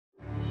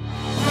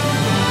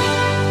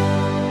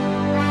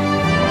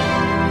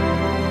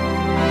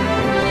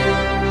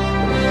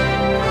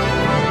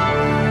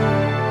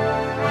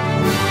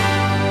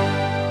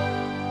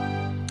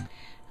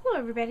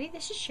everybody,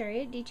 this is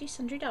Cheri at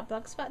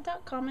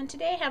dgsundry.blogspot.com, and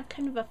today I have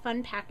kind of a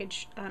fun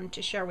package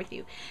to share with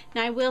you.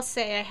 Now, I will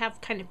say I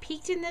have kind of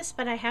peeked in this,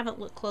 but I haven't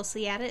looked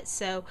closely at it,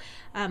 so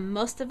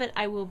most of it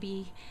I will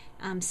be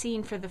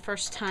seeing for the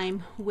first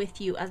time with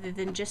you, other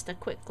than just a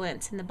quick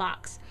glance in the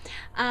box.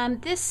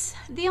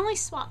 The only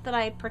swap that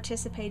I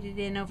participated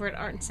in over at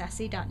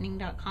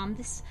artandsassy.ning.com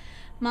this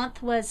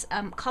month was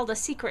called a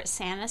Secret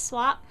Santa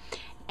swap.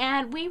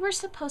 And we were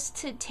supposed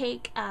to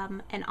take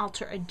and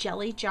alter a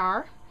jelly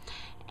jar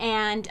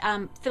and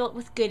fill it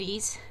with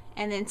goodies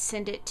and then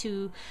send it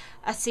to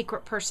a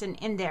secret person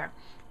in there.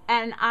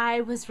 And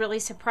I was really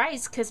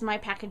surprised because my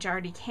package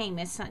already came.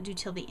 It's not due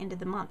till the end of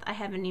the month. I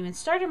haven't even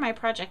started my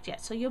project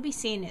yet, so you'll be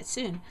seeing it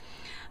soon.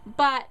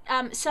 But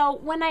so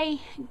when I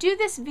do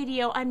this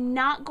video, I'm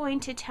not going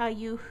to tell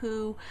you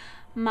who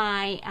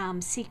my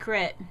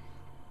secret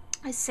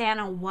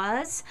Santa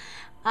was.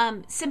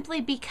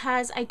 Simply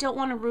because I don't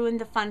want to ruin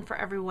the fun for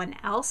everyone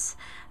else.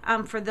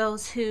 For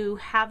those who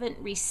haven't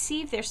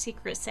received their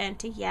Secret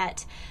Santa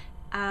yet,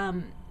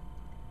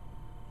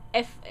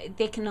 if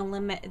they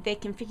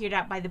can figure it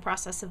out by the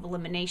process of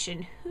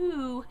elimination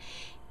who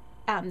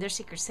their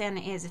Secret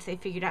Santa is, if they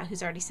figured out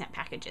who's already sent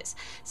packages.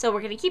 So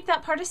we're going to keep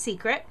that part a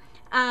secret.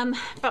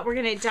 But we're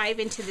going to dive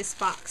into this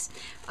box.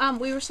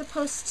 We were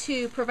supposed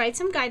to provide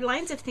some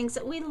guidelines of things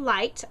that we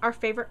liked, our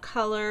favorite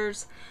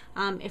colors,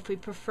 if we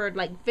preferred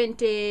like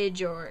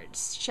vintage or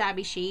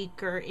shabby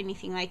chic or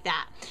anything like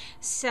that.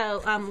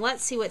 So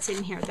let's see what's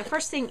in here. The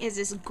first thing is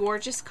this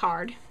gorgeous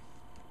card.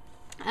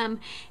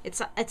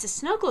 It's a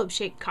snow globe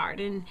shaped card,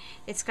 and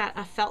it's got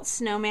a felt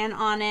snowman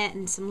on it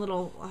and some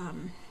little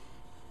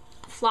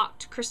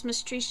flocked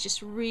Christmas trees,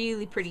 just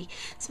really pretty.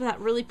 Some of that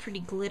really pretty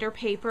glitter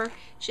paper,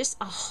 just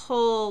a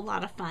whole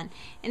lot of fun.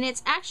 And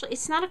it's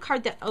not a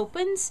card that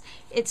opens,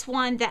 it's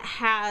one that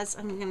has,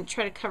 I'm going to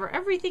try to cover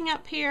everything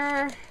up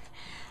here.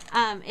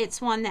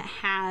 It's one that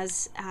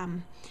has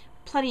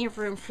plenty of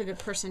room for the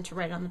person to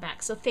write on the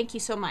back. So thank you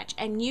so much,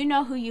 and you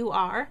know who you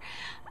are.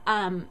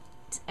 And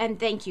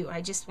thank you.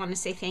 I just want to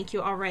say thank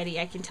you already.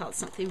 I can tell it's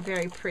something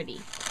very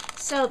pretty.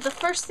 So the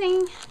first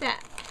thing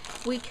that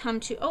we come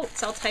to, oh,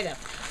 it's all tied up.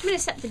 I'm going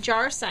to set the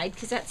jar aside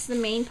because that's the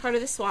main part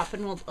of the swap,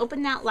 and we'll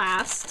open that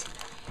last.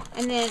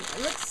 And then it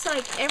looks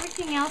like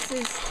everything else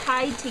is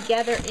tied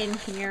together in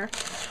here,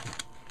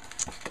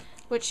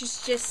 which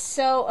is just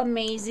so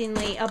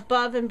amazingly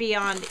above and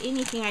beyond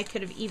anything I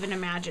could have even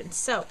imagined.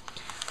 So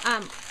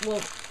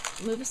we'll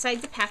move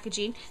aside the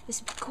packaging.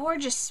 This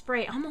gorgeous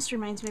spray almost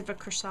reminds me of a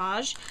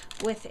corsage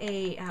with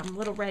a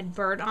little red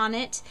bird on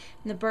it,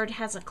 and the bird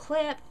has a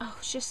clip. Oh,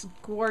 it's just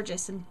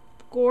gorgeous, and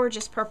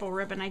gorgeous purple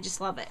ribbon. I just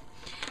love it.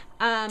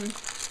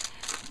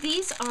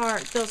 These are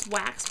those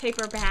wax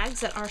paper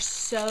bags that are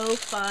so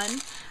fun,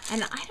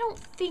 and I don't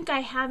think I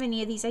have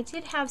any of these. I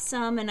did have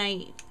some, and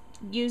I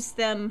used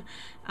them.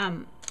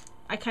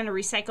 I kind of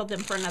recycled them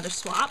for another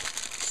swap.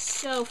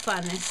 So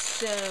fun, and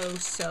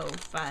so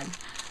fun.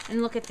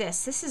 And look at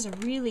this. This is a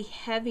really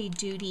heavy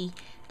duty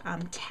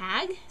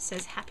tag. It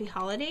says Happy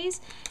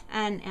Holidays,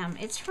 and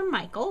it's from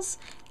Michaels.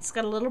 It's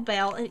got a little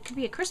bell, and it could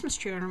be a Christmas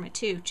tree ornament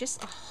too.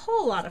 Just a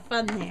whole lot of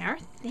fun there.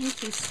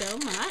 Thank you so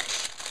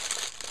much.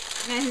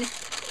 And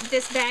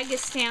this bag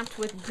is stamped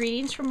with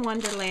Greetings from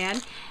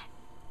Wonderland.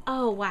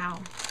 Oh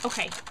wow.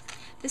 Okay,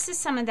 this is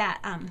some of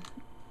that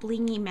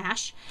blingy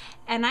mesh,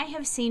 and I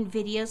have seen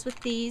videos with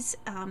these,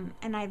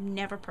 and I've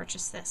never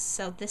purchased this,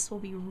 so this will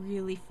be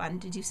really fun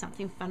to do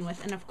something fun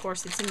with. And of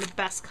course, it's in the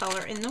best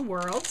color in the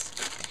world.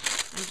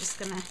 I'm just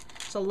gonna,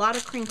 it's a lot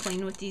of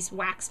crinkling with these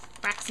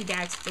waxy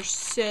bags. They're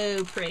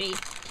so pretty.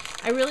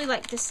 I really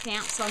like the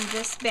stamps on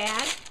this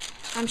bag.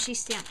 She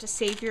stamped a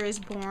Savior is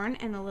Born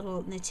and a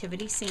little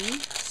nativity scene.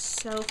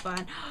 So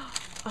fun.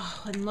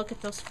 Oh, and look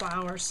at those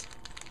flowers.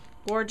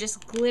 Gorgeous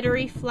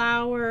glittery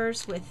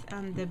flowers with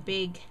the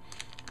big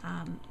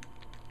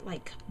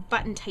like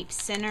button type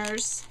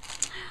centers.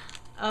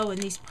 Oh, and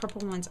these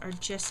purple ones are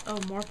just, oh,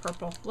 more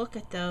purple. Look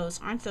at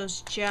those. Aren't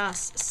those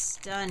just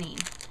stunning?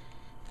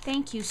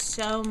 Thank you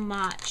so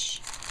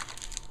much.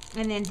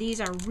 And then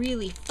these are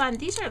really fun.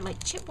 These are like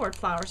chipboard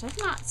flowers. I've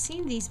not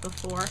seen these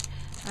before,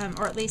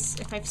 or at least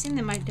if I've seen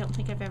them, I don't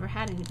think I've ever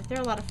had any, but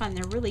they're a lot of fun.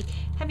 They're really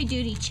heavy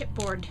duty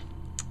chipboard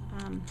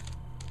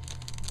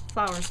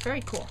flowers.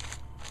 Very cool.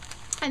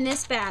 And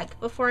this bag,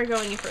 before I go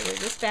any further,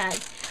 this bag,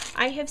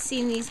 I have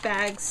seen these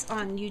bags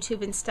on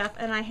YouTube and stuff,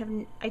 and I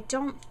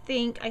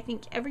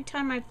think every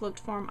time I've looked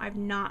for them, I've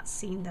not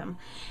seen them.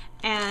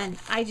 And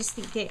I just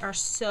think they are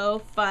so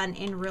fun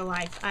in real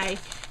life. I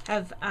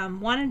have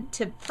wanted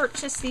to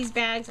purchase these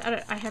bags.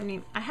 I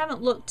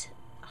haven't looked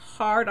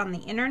hard on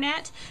the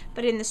internet,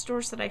 but in the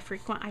stores that I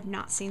frequent, I've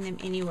not seen them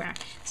anywhere.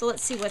 So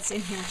let's see what's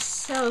in here.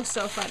 So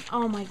fun.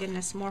 Oh my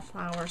goodness, more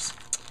flowers.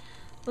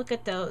 Look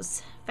at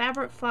those.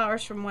 Fabric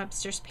flowers from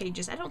Webster's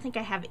Pages. I don't think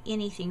I have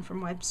anything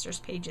from Webster's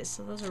Pages,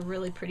 so those are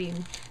really pretty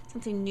and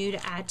something new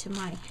to add to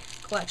my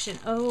collection.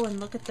 Oh, and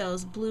look at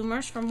those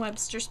bloomers from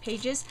Webster's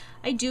Pages.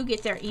 I do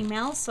get their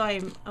emails, so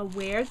I'm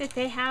aware that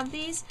they have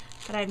these,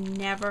 but I've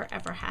never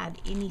ever had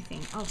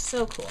anything. Oh,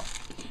 so cool.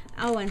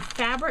 Oh, and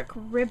fabric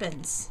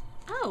ribbons.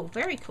 Oh,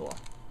 very cool.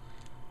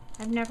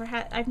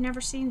 I've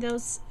never seen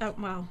those,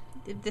 well,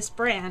 this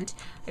brand.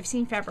 I've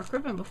seen fabric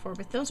ribbon before,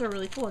 but those are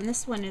really cool. And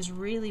this one is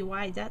really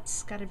wide.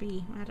 That's got to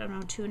be, I don't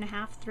know,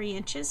 2.5, 3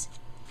 inches.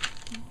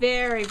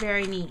 Very,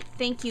 very neat.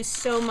 Thank you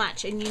so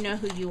much, and you know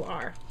who you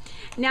are.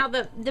 Now,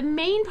 the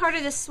main part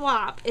of the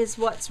swap is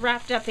what's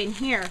wrapped up in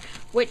here,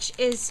 which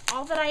is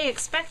all that I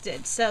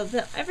expected. So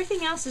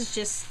everything else is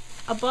just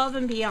above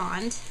and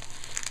beyond.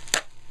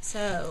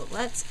 So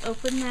let's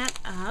open that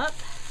up.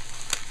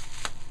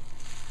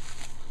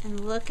 And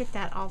look at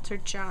that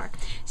altered jar.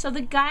 So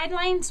the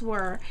guidelines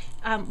were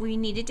we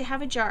needed to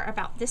have a jar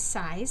about this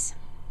size,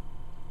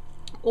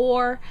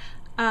 or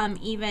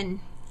even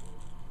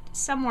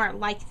somewhere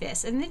like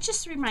this. And it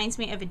just reminds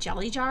me of a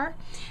jelly jar,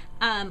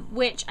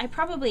 which I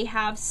probably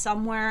have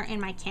somewhere in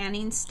my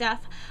canning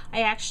stuff.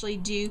 I actually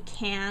do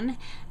can.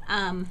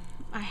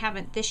 I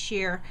haven't this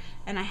year,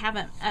 and I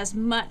haven't as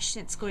much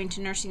since going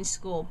to nursing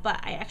school, but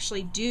I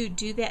actually do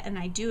that, and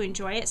I do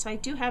enjoy it. So I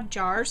do have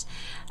jars.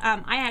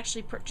 I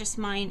actually purchased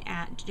mine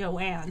at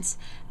Joann's,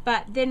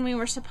 but then we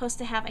were supposed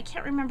to have, I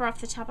can't remember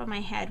off the top of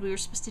my head, we were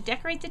supposed to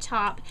decorate the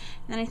top,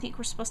 and then I think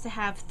we're supposed to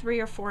have 3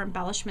 or 4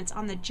 embellishments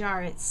on the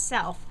jar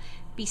itself,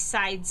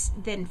 besides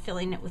then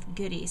filling it with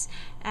goodies.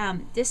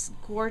 This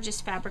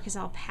gorgeous fabric is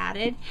all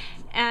padded,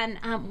 and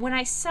when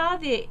I saw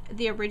the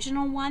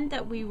original one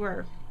that we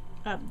were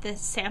the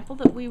sample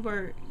that we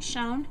were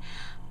shown,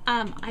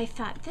 I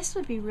thought this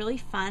would be really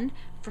fun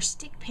for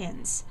stick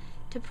pins,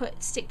 to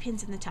put stick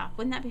pins in the top.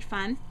 Wouldn't that be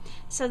fun?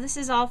 So this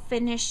is all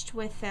finished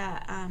with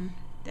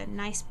the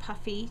nice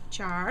puffy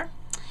jar,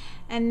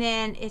 and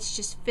then it's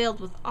just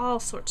filled with all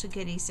sorts of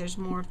goodies. There's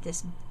more of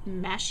this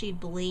meshy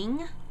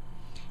bling,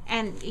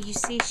 and you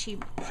see she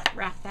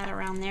wrapped that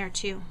around there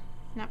too.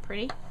 Isn't that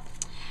pretty?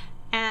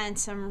 And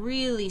some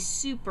really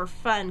super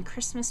fun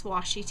Christmas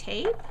washi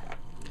tape.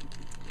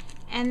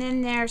 And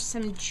then there's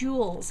some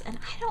jewels, and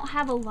I don't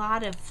have a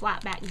lot of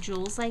flat back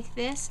jewels like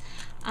this,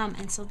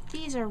 and so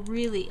these are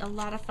really a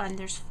lot of fun.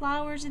 There's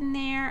flowers in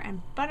there,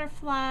 and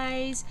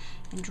butterflies,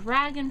 and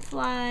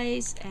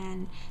dragonflies,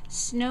 and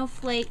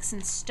snowflakes,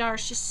 and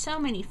stars. Just so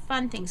many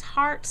fun things.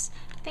 Hearts.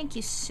 Thank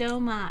you so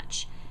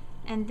much.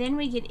 And then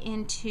we get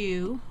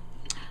into,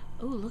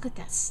 oh, look at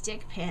that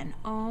stick pin.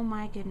 Oh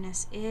my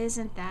goodness,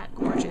 isn't that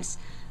gorgeous?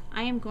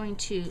 I am going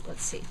to,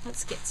 let's see,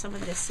 let's get some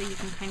of this so you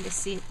can kind of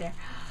see it there.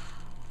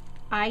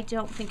 I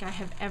don't think I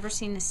have ever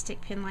seen a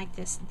stick pin like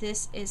this.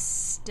 This is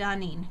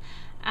stunning.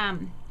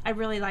 I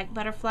really like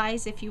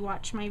butterflies. If you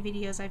watch my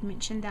videos, I've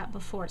mentioned that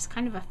before. It's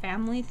kind of a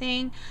family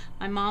thing.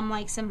 My mom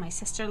likes them, my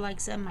sister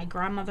likes them, my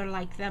grandmother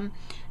likes them.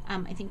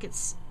 I think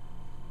it's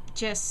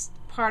just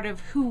part of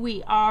who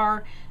we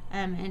are,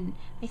 and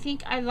I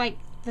think I like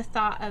the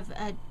thought of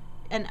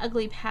an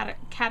ugly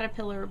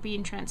caterpillar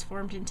being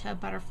transformed into a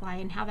butterfly,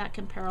 and how that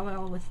can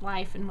parallel with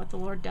life and what the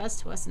Lord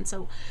does to us. And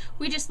so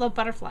we just love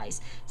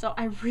butterflies. So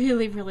I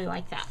really, really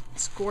like that.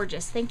 It's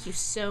gorgeous. Thank you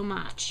so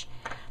much.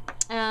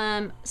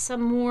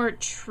 Some more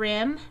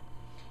trim.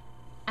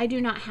 I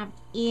do not have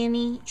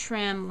any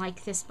trim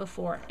like this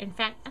before. In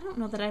fact, I don't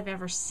know that I've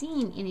ever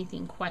seen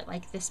anything quite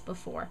like this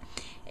before.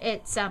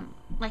 It's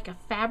like a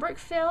fabric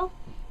fill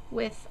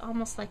with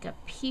almost like a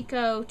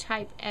picot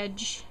type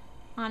edge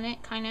on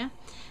it, kind of.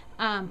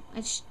 And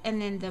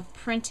then the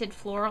printed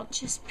floral,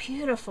 just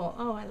beautiful.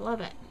 Oh, I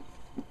love it.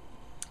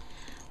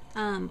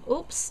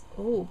 Oops.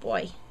 Oh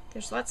boy,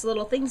 there's lots of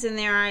little things in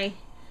there.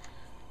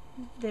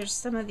 There's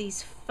some of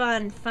these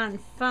fun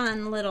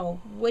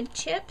little wood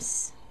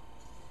chips.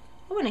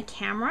 Oh, and a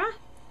camera.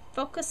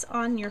 Focus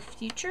on your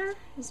future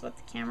is what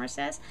the camera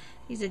says.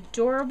 These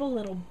adorable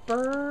little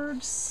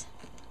birds,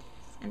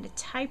 and a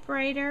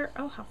typewriter.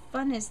 Oh, how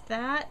fun is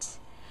that?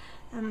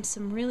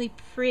 Some really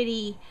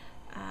pretty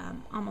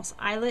almost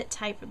eyelet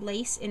type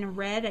lace in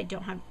red. I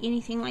don't have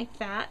anything like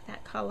that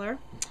color.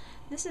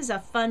 This is a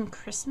fun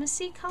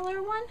Christmassy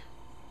color one.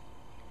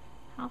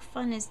 How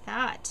fun is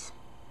that?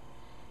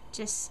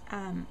 Just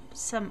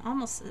some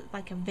almost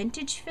like a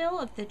vintage feel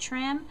of the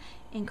trim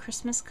in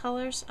Christmas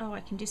colors. Oh, I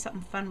can do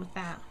something fun with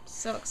that.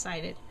 So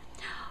excited.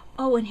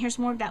 Oh, and here's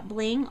more of that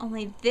bling,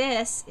 only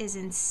this is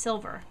in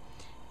silver.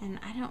 And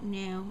I don't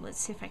know, let's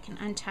see if I can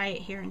untie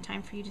it here in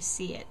time for you to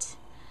see it.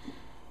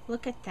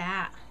 Look at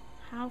that.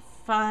 How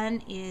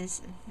fun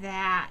is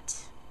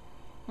that?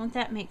 Won't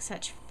that make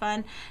such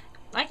fun?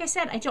 Like I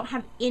said, I don't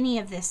have any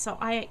of this, so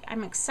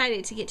I'm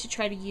excited to get to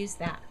try to use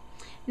that.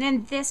 And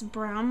then this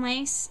brown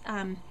lace,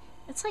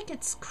 it's like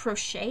it's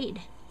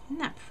crocheted. Isn't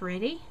that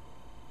pretty?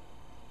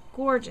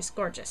 Gorgeous,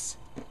 gorgeous.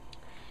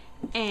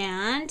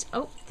 And,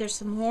 oh, there's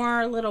some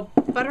more little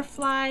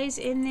butterflies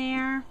in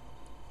there.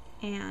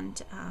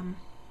 And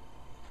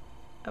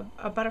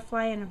a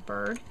butterfly and a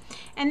bird.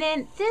 And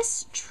then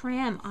this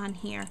trim on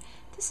here,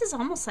 this is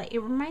almost like, it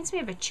reminds me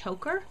of a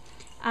choker.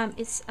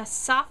 It's a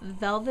soft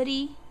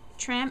velvety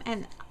trim,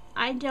 and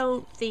I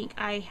don't think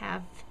I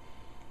have,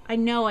 I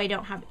know I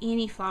don't have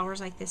any flowers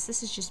like this.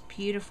 This is just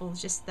beautiful,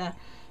 just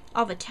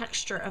all the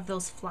texture of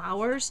those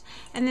flowers.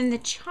 And then the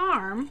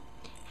charm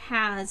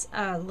has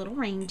a little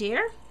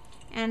reindeer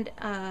and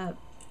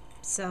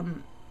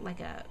some like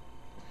a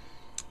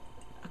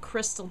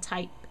crystal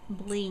type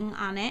bling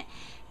on it,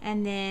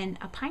 and then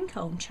a pine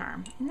cone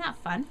charm. Isn't that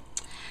fun?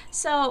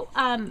 So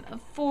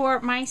for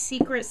my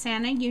Secret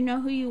Santa, you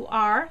know who you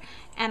are,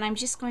 and I'm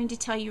just going to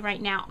tell you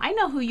right now, I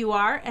know who you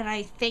are, and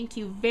I thank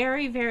you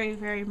very, very,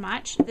 very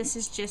much. This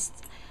is just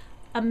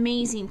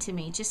amazing to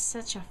me. Just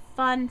such a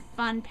fun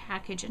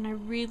package, and I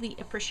really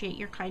appreciate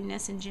your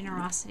kindness and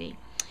generosity.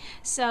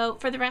 So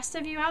for the rest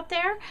of you out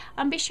there,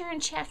 be sure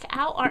and check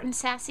out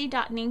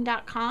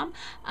artandsassy.ning.com.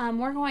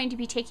 We're going to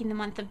be taking the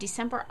month of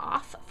December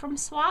off from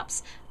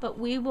swaps, but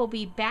we will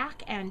be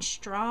back and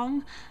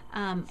strong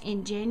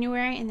in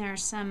January, and there are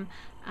some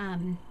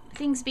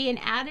things being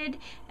added,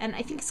 and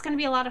I think it's going to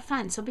be a lot of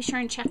fun, so be sure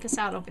and check us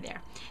out over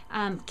there.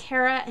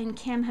 Kara and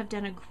Kim have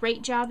done a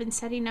great job in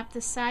setting up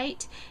the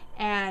site,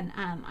 and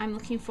I'm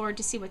looking forward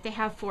to see what they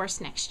have for us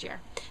next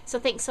year. So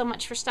thanks so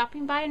much for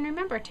stopping by, and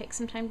remember, take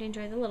some time to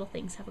enjoy the little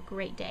things. Have a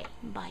great day.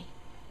 Bye.